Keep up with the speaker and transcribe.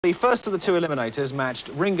The first of the two eliminators matched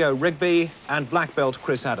Ringo Rigby and black belt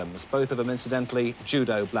Chris Adams, both of them incidentally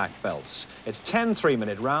judo black belts. It's 10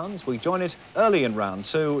 3-minute rounds. We join it early in round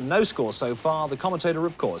two. No score so far. The commentator,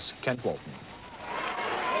 of course, Kent Walton.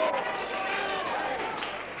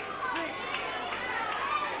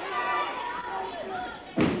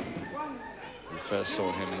 We first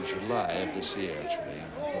saw him in July of this year, actually. I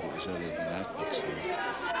thought it was earlier than that, but...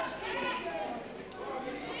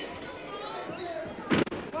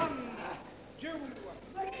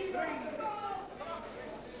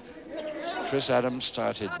 Chris Adams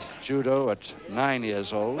started judo at 9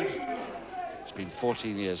 years old. He's been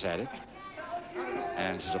 14 years at it.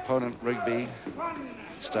 And his opponent, Rigby,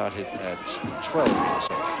 started at 12 years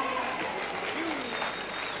old.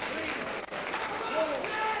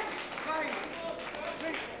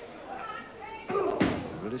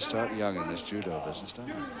 They really start young in this judo business, don't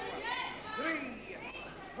they?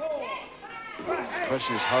 The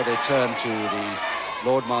question is how they turn to the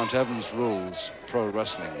Lord Mount Evans rules, pro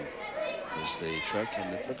wrestling is the trick,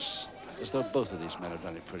 and it looks as though both of these men have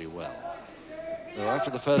done it pretty well. Though after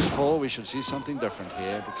the first fall, we should see something different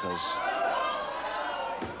here, because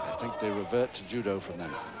I think they revert to judo from then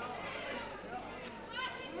on.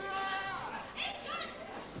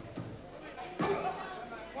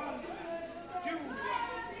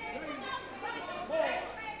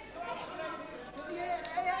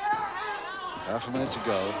 Half a minute to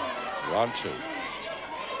go, round two.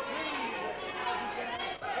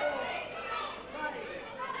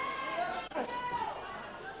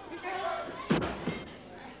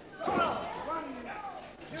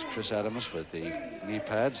 Chris Adams with the knee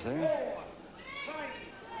pads there.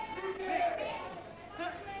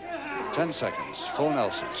 10 seconds, full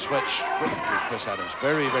Nelson, switch, quick with Chris Adams,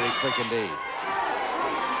 very, very quick indeed.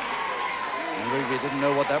 And Rigby didn't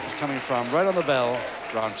know what that was coming from. Right on the bell,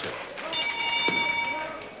 round two.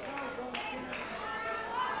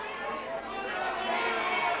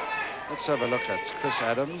 Let's have a look at Chris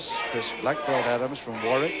Adams, Chris Black Belt Adams from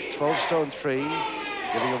Warwick, 12 stone 3,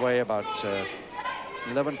 giving away about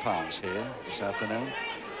 11 pounds here this afternoon.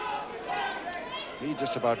 He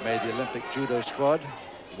just about made the Olympic judo squad,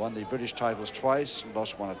 won the British titles twice, and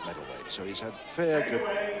lost one at middleweight. So he's had very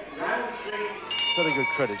good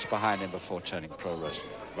credits behind him before turning pro wrestling.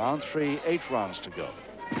 Round three, 8 rounds to go.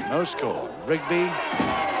 No score. Rigby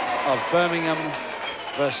of Birmingham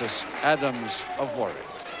versus Adams of Warwick.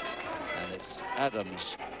 And it's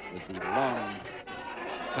Adams with the long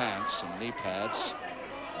pants and knee pads,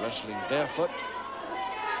 wrestling barefoot.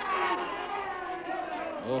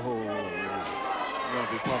 Oh, it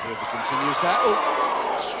won't be popular if it continues now.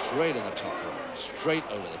 Oh, straight in the top row, straight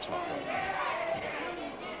over the top row.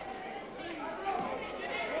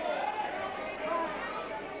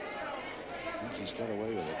 I think he's got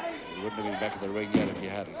away with it. He wouldn't have been back in the ring yet if he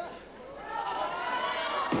hadn't.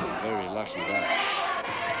 Very lucky that.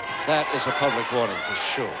 That is a public warning for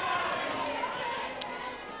sure.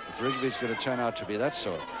 If Rigby's going to turn out to be that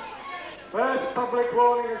sort. First public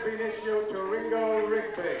warning has been issued to Ringo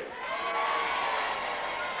Rigby.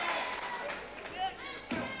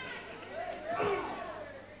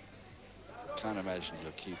 Can't imagine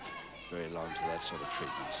he'll keep very long to that sort of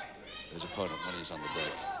treatment. His opponent when he's on the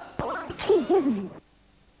deck.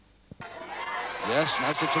 Yes,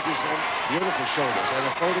 nicely took his beautiful shoulders and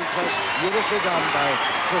a folding press beautifully done by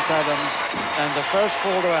Chris Adams, and the first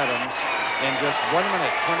fall to Adams in just 1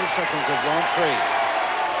 minute, 20 seconds of round three.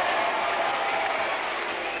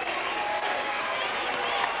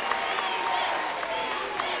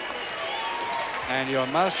 And your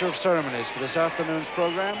master of ceremonies for this afternoon's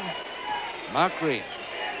program, Mark Green.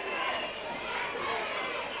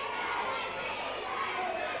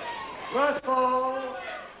 First fall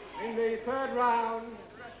in the third round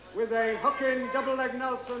with a hook-in double leg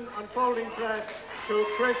Nelson and folding press to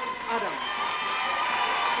Chris Adams.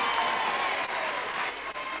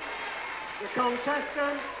 The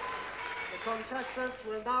contestants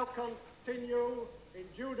will now continue in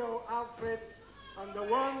judo outfits, and the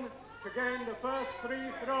one to gain the first 3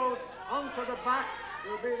 throws onto the back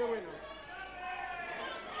will be the winner.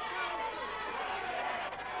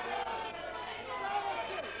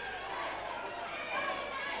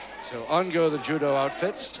 So on go the judo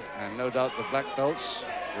outfits, and no doubt the black belts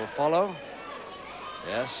will follow.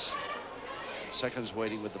 Yes, seconds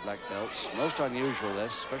waiting with the black belts. Most unusual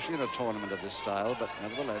this, especially in a tournament of this style, but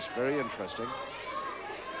nevertheless very interesting.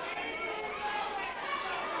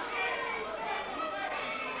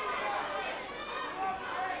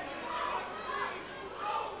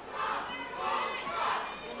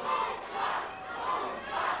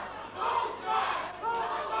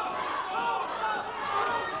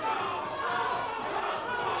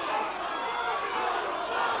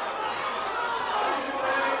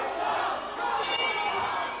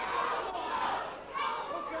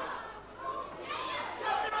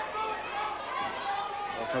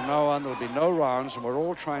 now on, there'll be no rounds, and we're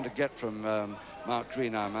all trying to get from Mark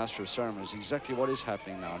Green, our Master of Ceremonies, exactly what is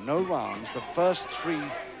happening now. No rounds. The first 3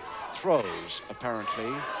 throws,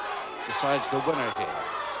 apparently, decides the winner here.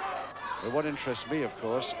 But what interests me, of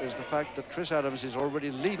course, is the fact that Chris Adams is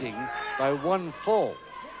already leading by 1 fall.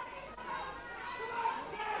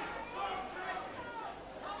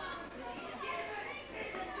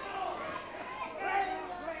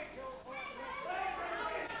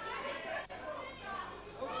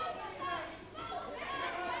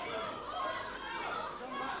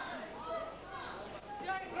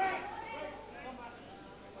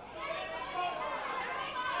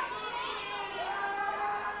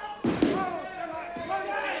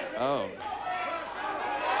 Oh.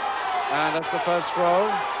 And that's the first throw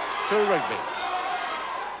to Rigby.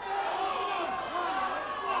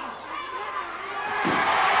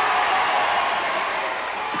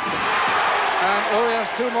 And oh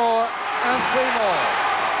yes, 2 more and 3 more.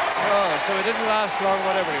 Oh, so it didn't last long,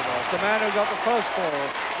 whatever he was. The man who got the first 4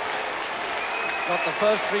 got the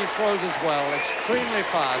first 3 throws as well, extremely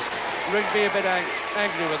fast. Rigby a bit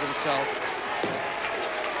angry with himself.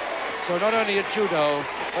 So not only at judo,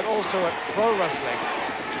 but also at pro wrestling,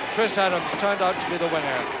 Chris Adams turned out to be the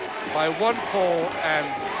winner by 1 fall and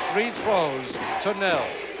 3 throws to 0.